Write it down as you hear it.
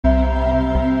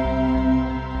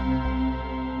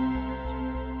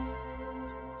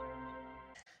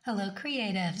Hello,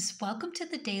 creatives. Welcome to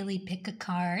the daily pick a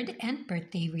card and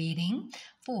birthday reading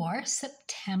for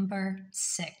September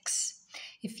 6th.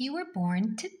 If you were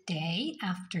born today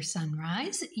after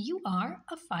sunrise, you are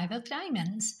a 5 of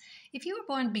diamonds. If you were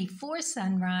born before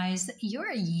sunrise, you're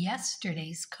a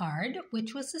yesterday's card,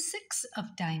 which was a 6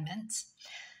 of diamonds.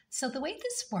 So the way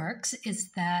this works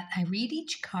is that I read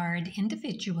each card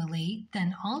individually,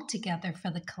 then all together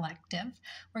for the collective.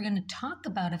 We're going to talk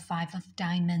about a 5 of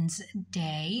diamonds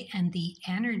day and the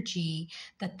energy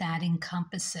that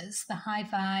encompasses, the high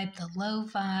vibe, the low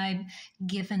vibe,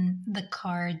 given the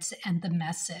cards and the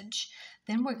message.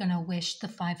 Then we're going to wish the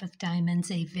 5 of diamonds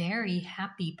a very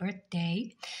happy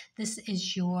birthday. This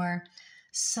is your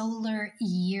solar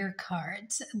year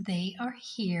cards. They are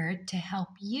here to help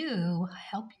you,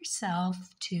 help yourself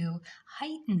to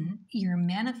heighten your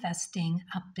manifesting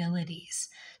abilities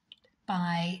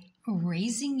by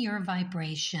raising your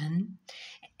vibration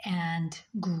and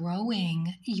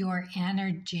growing your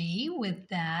energy with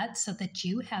that so that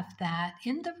you have that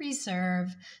in the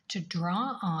reserve to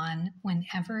draw on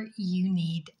whenever you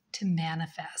need to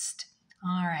manifest.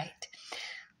 All right.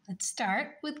 Let's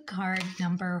start with card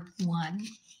number 1,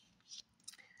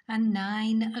 a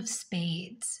 9 of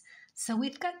spades. So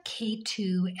we've got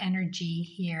K2 energy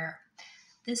here.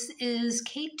 This is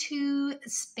K2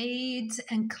 spades,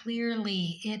 and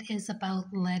clearly it is about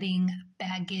letting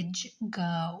baggage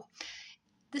go.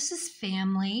 This is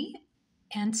family,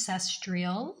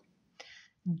 ancestral,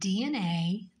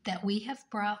 DNA that we have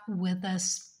brought with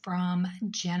us from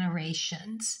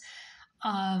generations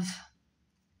of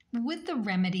with the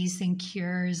remedies and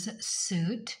cures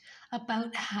suit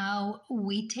about how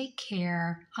we take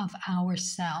care of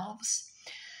ourselves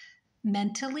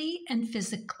mentally and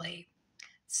physically.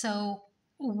 So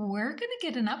we're going to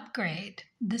get an upgrade.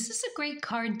 This is a great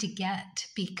card to get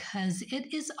because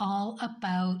it is all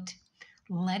about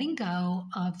letting go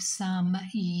of some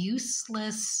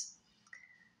useless,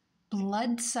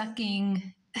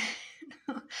 blood-sucking,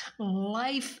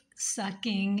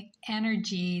 life-sucking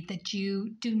energy that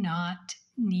you do not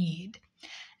need.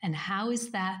 And how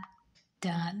is that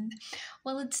done?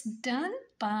 Well, it's done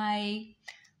by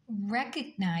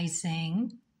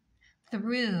recognizing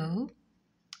through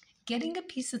getting a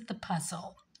piece of the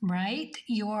puzzle, right?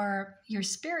 Your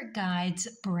spirit guides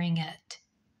bring it.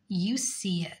 You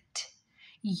see it.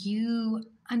 You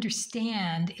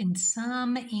understand in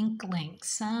some inkling,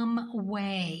 some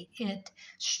way, it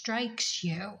strikes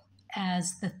you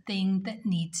as the thing that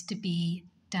needs to be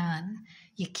done.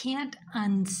 You can't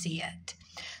unsee it.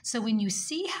 So when you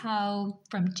see how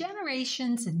from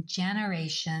generations and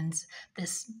generations,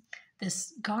 this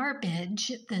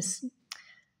garbage, this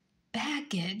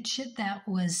baggage that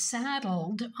was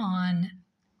saddled on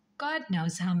God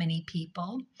knows how many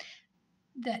people,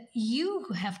 that you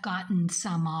have gotten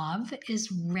some of is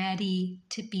ready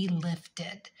to be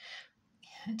lifted.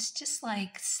 It's just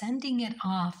like sending it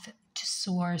off to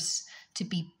source to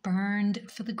be burned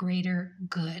for the greater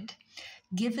good.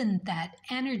 Given that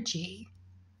energy,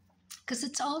 because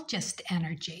it's all just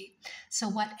energy. So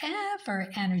whatever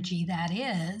energy that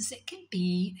is, it can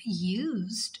be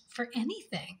used for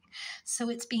anything. So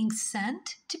it's being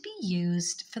sent to be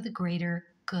used for the greater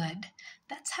good.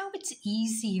 That's how it's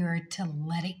easier to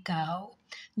let it go,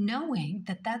 knowing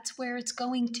that that's where it's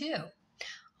going to.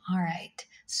 All right,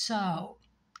 so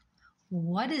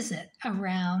what is it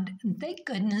around? Thank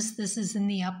goodness this is in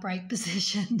the upright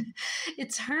position.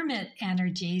 It's Hermit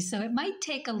energy, so it might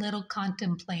take a little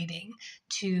contemplating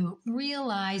to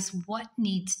realize what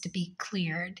needs to be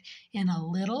cleared in a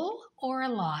little or a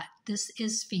lot. This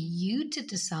is for you to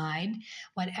decide.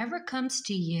 Whatever comes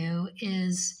to you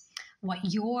is what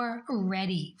you're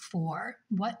ready for,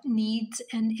 what needs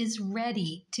and is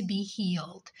ready to be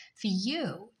healed for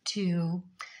you to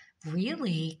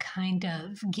really kind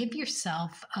of give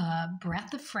yourself a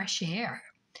breath of fresh air.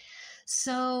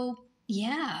 So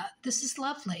yeah, this is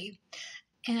lovely.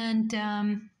 And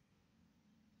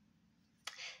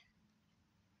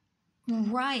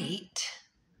right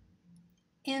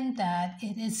in that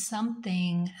it is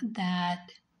something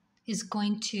that is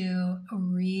going to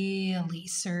really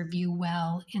serve you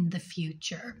well in the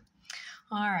future.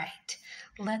 All right,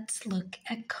 let's look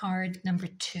at card number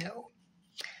 2.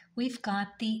 We've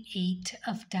got the 8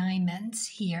 of diamonds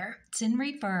here. It's in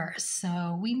reverse,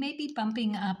 so we may be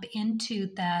bumping up into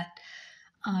that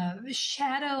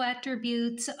shadow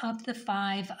attributes of the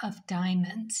 5 of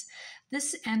diamonds.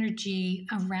 This energy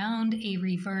around a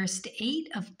reversed 8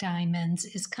 of diamonds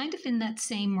is kind of in that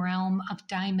same realm of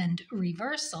diamond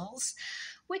reversals,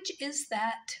 which is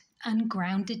that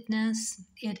ungroundedness.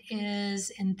 It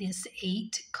is in this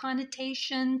 8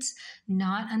 connotations,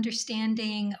 not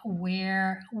understanding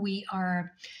where we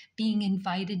are being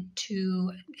invited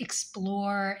to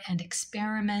explore and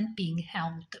experiment, being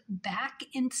held back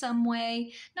in some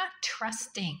way, not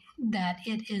trusting that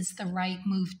it is the right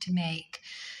move to make,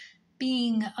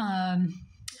 being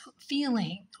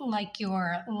feeling like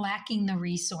you're lacking the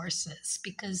resources,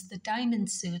 because the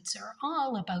diamond suits are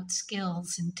all about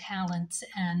skills and talents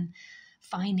and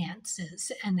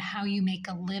finances and how you make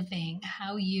a living,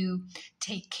 how you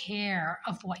take care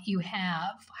of what you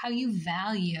have, how you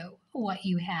value what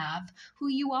you have, who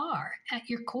you are at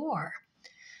your core.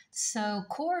 So,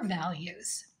 core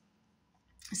values.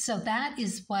 So that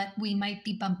is what we might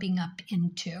be bumping up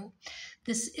into.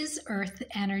 This is earth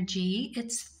energy.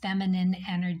 It's feminine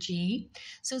energy.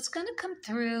 So it's going to come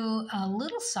through a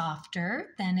little softer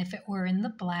than if it were in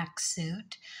the black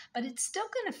suit, but it's still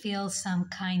going to feel some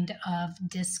kind of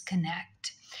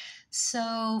disconnect.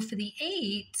 So for the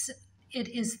 8s, it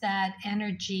is that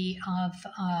energy of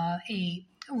a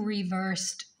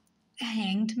reversed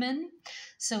hanged man.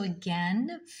 So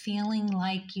again, feeling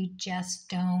like you just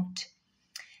don't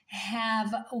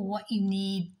have what you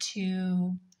need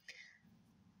to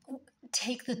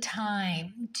take the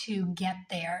time to get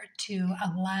there, to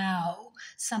allow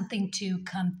something to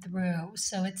come through.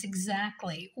 So it's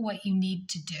exactly what you need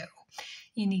to do.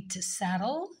 You need to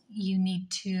settle. You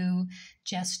need to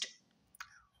just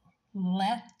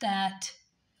let that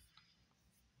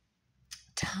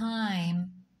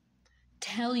time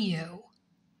tell you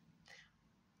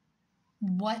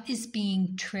what is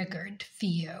being triggered for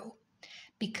you.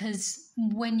 Because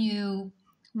when you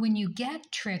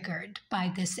get triggered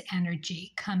by this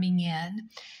energy coming in,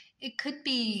 it could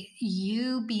be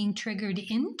you being triggered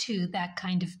into that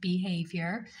kind of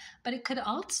behavior, but it could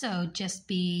also just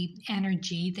be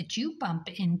energy that you bump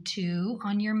into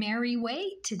on your merry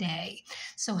way today.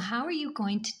 So how are you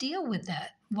going to deal with it?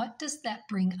 What does that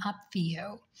bring up for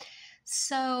you?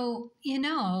 So,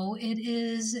 it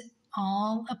is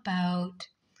all about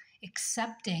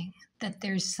accepting that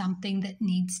there's something that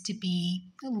needs to be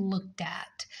looked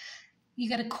at. You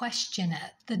got to question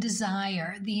it, the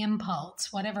desire, the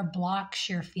impulse, whatever blocks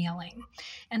you're feeling,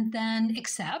 and then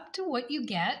accept what you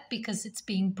get because it's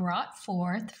being brought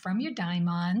forth from your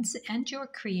daimons and your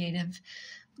creative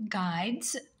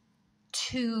guides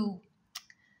to,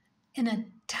 in a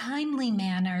timely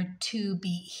manner, to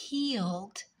be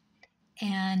healed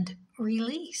and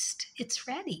released. It's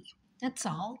ready. That's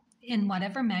all. In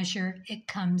whatever measure it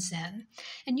comes in.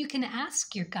 And you can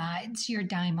ask your guides, your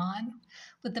daimon,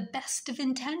 with the best of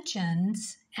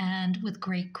intentions and with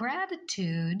great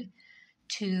gratitude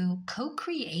to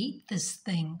co-create this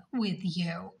thing with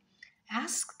you.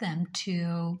 Ask them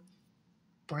to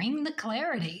bring the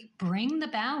clarity, bring the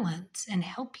balance, and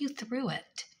help you through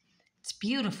it. It's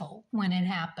beautiful when it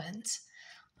happens.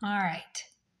 All right.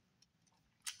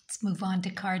 Let's move on to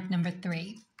card number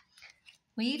 3.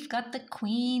 We've got the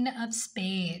Queen of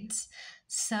Spades.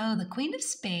 So the Queen of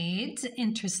Spades,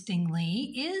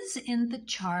 interestingly, is in the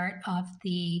chart of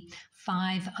the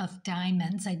 5 of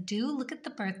Diamonds. I do look at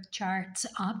the birth charts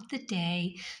of the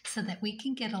day so that we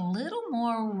can get a little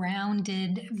more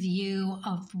rounded view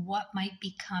of what might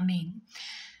be coming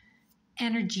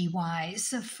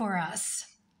energy-wise for us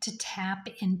to tap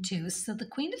into. So the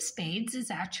Queen of Spades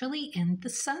is actually in the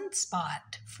sun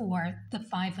spot for the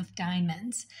 5 of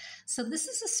Diamonds. So this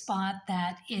is a spot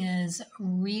that is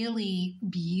really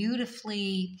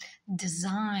beautifully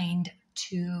designed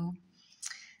to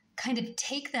kind of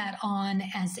take that on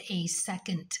as a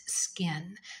second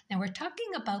skin. Now we're talking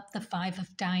about the 5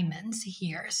 of Diamonds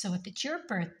here. So if it's your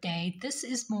birthday, this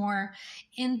is more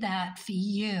in that for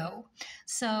you.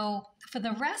 So for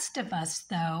the rest of us,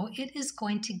 though, it is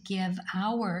going to give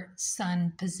our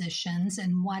sun positions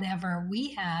and whatever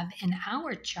we have in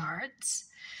our charts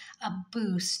a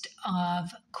boost of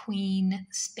Queen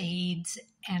Spades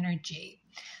energy.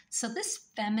 So this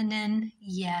feminine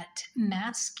yet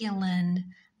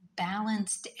masculine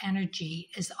balanced energy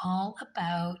is all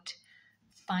about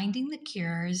finding the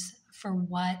cures for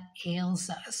what ails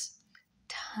us.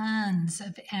 Tons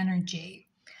of energy.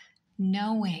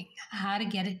 Knowing how to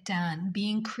get it done,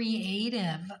 being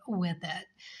creative with it,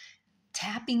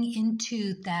 tapping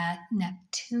into that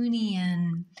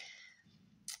Neptunian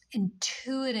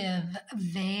intuitive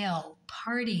veil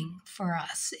parting for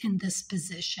us in this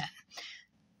position.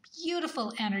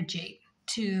 Beautiful energy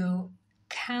to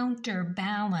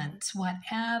counterbalance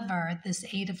whatever this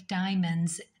 8 of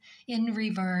Diamonds in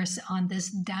reverse on this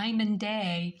diamond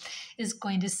day is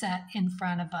going to set in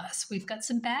front of us. We've got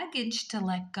some baggage to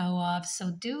let go of,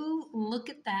 so do look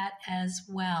at that as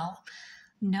well,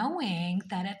 knowing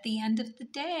that at the end of the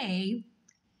day,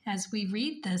 as we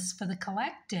read this for the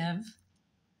collective,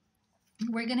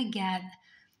 we're going to get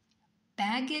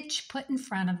baggage put in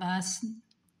front of us,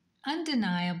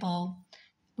 undeniable.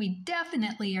 We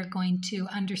definitely are going to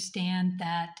understand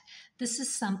that this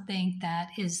is something that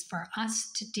is for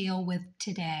us to deal with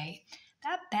today.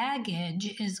 That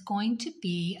baggage is going to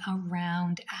be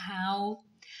around how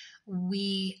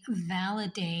we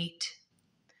validate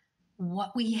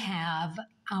what we have,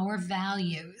 our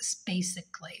values,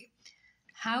 basically.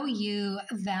 How you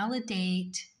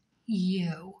validate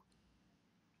you,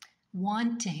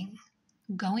 wanting,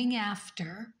 going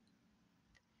after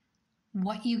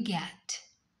what you get,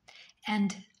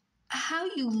 and how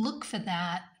you look for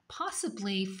that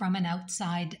possibly from an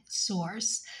outside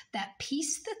source, that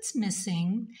piece that's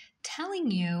missing,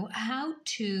 telling you how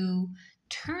to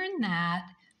turn that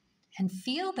and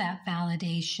feel that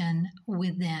validation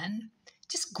within,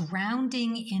 just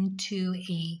grounding into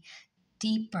a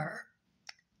deeper,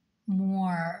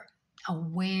 more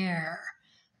aware,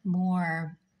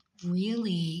 more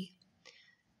really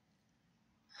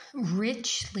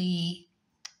richly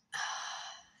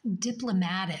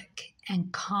diplomatic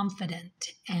and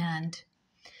confident and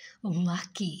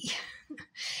lucky.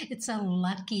 It's a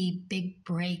lucky big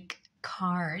break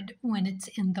card when it's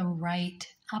in the right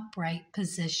upright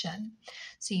position.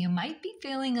 So you might be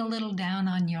feeling a little down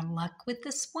on your luck with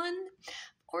this one,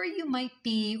 or you might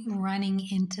be running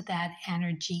into that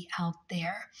energy out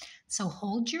there. So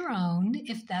hold your own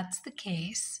if that's the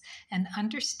case, and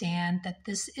understand that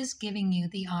this is giving you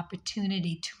the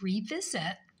opportunity to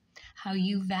revisit how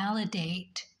you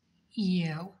validate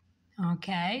you.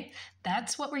 Okay,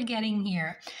 that's what we're getting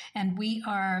here. And we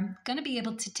are going to be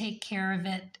able to take care of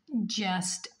it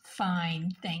just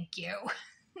fine. Thank you.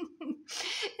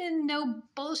 In no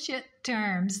bullshit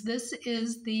terms, this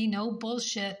is the no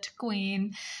bullshit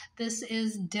queen. This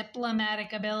is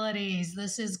diplomatic abilities.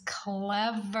 This is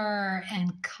clever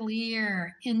and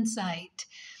clear insight.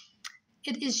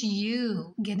 It is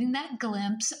you getting that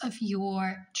glimpse of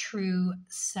your true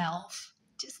self.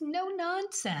 Just no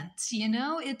nonsense, you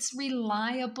know? It's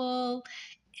reliable,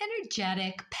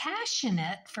 energetic,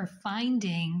 passionate for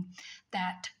finding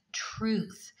that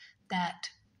truth, that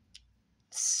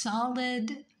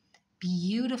solid,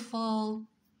 beautiful,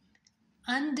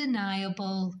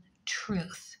 undeniable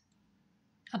truth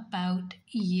about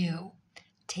you,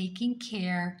 taking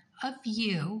care of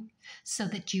you so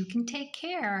that you can take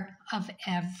care of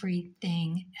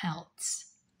everything else.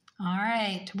 All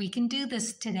right, we can do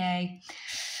this today.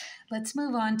 Let's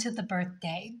move on to the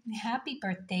birthday. Happy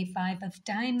birthday, 5 of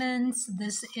Diamonds.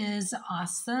 This is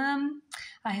awesome.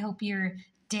 I hope your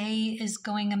day is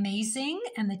going amazing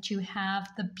and that you have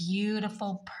the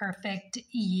beautiful, perfect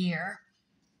year.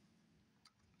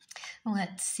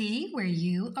 Let's see where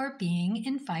you are being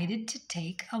invited to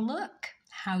take a look,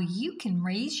 how you can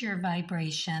raise your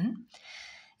vibration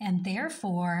and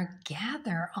therefore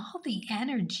gather all the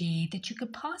energy that you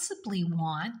could possibly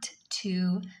want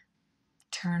to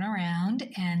turn around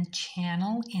and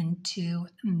channel into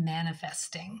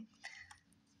manifesting.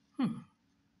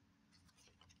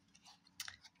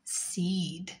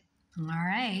 Seed. All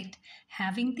right.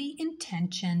 Having the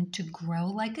intention to grow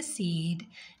like a seed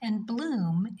and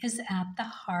bloom is at the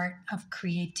heart of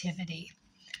creativity.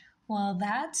 Well,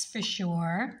 that's for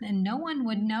sure, and no one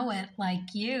would know it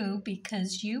like you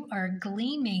because you are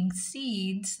gleaming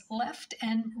seeds left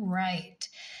and right.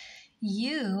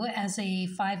 You, as a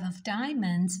 5 of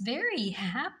Diamonds, very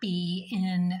happy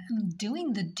in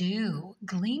doing the do,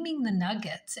 gleaming the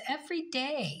nuggets. Every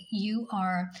day you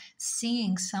are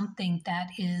seeing something that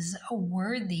is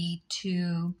worthy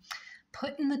to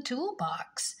put in the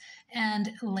toolbox.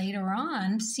 And later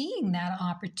on, seeing that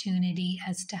opportunity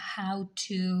as to how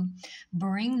to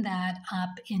bring that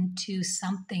up into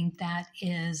something that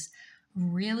is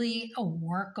really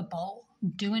workable,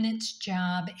 doing its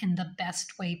job in the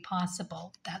best way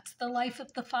possible. That's the life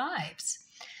of the 5s.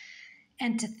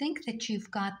 And to think that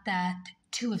you've got that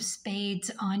 2 of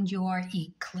Spades on your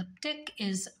ecliptic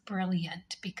is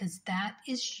brilliant, because that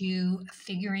is you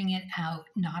figuring it out.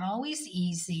 Not always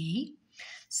easy.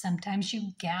 Sometimes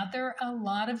you gather a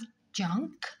lot of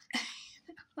junk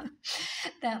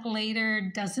that later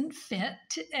doesn't fit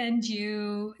and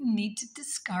you need to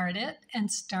discard it and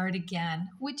start again,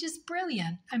 which is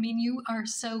brilliant. I mean, you are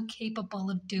so capable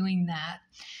of doing that.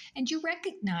 And you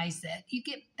recognize it. You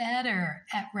get better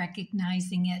at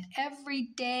recognizing it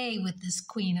every day with this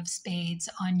Queen of Spades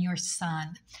on your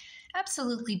sun.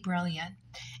 Absolutely brilliant.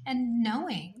 And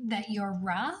knowing that your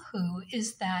Rahu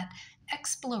is that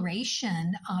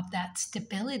exploration of that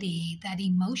stability, that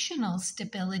emotional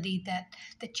stability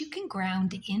that you can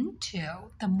ground into.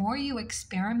 The more you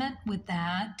experiment with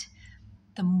that,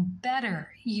 the better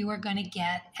you are going to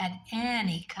get at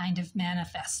any kind of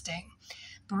manifesting.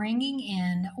 Bringing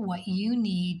in what you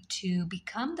need to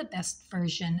become the best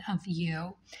version of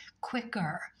you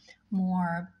quicker,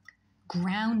 more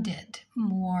grounded,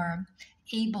 more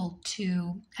able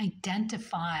to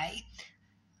identify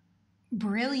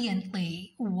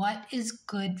brilliantly what is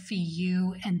good for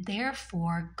you and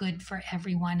therefore good for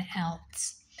everyone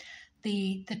else.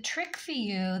 The trick for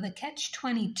you, the catch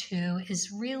 22,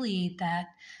 is really that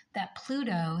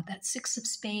Pluto, that six of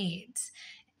spades,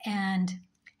 and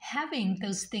having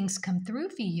those things come through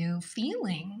for you,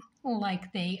 feeling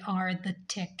like they are the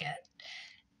ticket,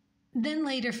 then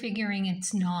later figuring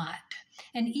it's not.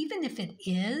 And even if it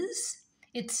is,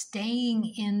 it's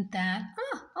staying in that,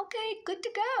 oh, okay, good to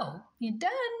go. You're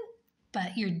done,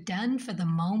 but you're done for the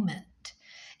moment.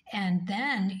 And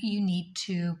then you need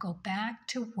to go back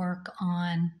to work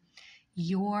on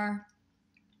your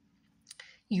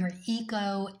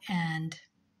ego and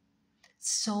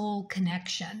soul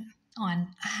connection, on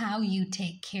how you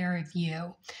take care of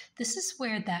you. This is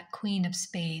where that Queen of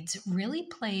Spades really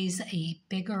plays a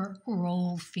bigger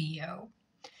role for you,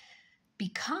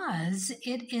 because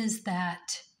it is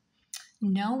that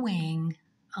knowing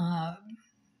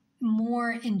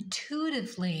more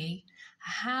intuitively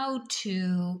how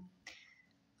to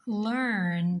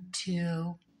learn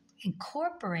to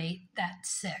incorporate that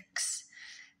six,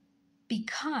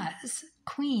 because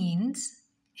queens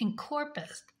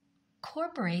incorporate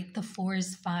the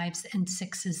fours, fives, and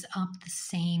sixes of the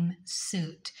same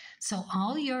suit. So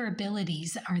all your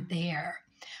abilities are there.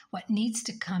 What needs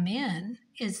to come in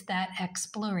is that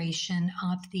exploration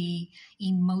of the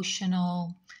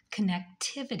emotional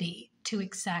connectivity to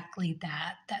exactly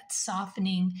that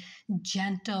softening,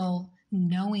 gentle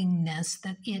knowingness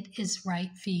that it is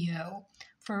right for you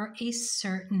for a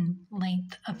certain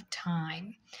length of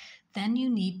time. Then you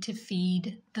need to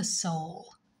feed the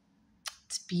soul.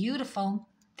 It's beautiful.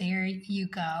 There you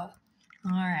go.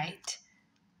 All right.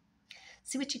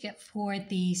 See what you get for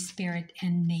the spirit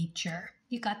and nature.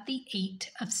 You got the 8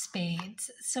 of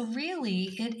spades. So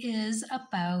really it is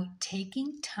about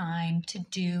taking time to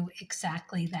do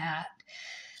exactly that.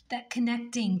 That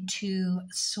connecting to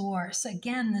source.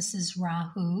 Again, this is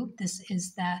Rahu. This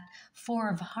is that 4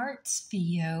 of hearts for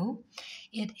you.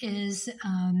 It is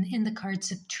in the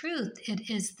cards of truth. It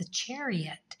is the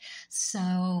Chariot.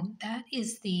 So that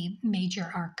is the major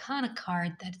arcana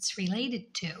card that it's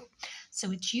related to.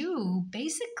 So it's you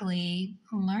basically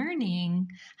learning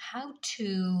how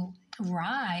to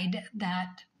ride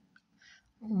that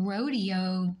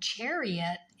rodeo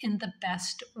chariot in the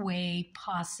best way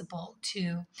possible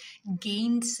to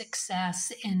gain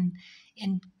success in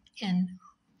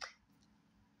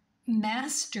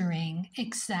mastering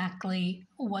exactly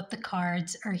what the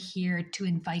cards are here to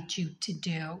invite you to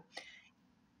do.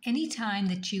 Anytime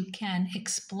that you can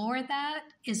explore that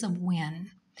is a win.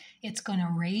 It's going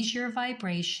to raise your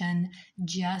vibration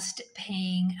just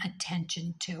paying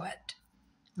attention to it.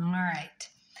 All right.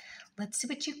 Let's see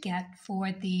what you get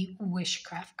for the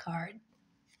Wishcraft card.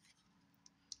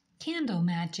 Candle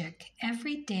magic.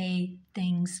 Every day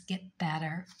things get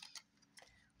better.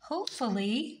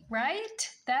 Hopefully, right?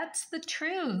 That's the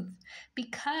truth.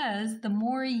 Because the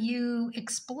more you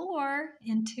explore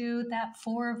into that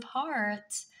 4 of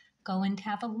hearts, go and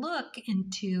have a look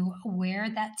into where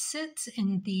that sits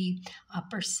in the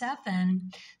upper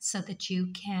 7 so that you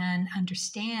can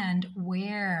understand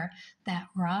where that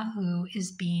Rahu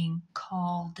is being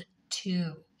called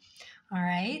to. All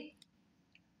right?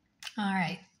 All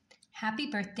right. Happy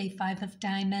birthday, 5 of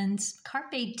diamonds.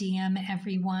 Carpe diem,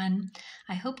 everyone.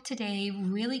 I hope today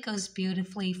really goes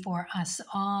beautifully for us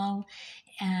all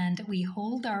and we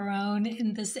hold our own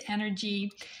in this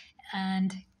energy,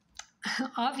 and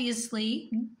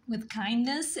obviously with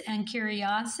kindness and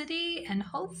curiosity and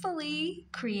hopefully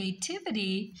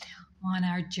creativity on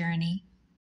our journey.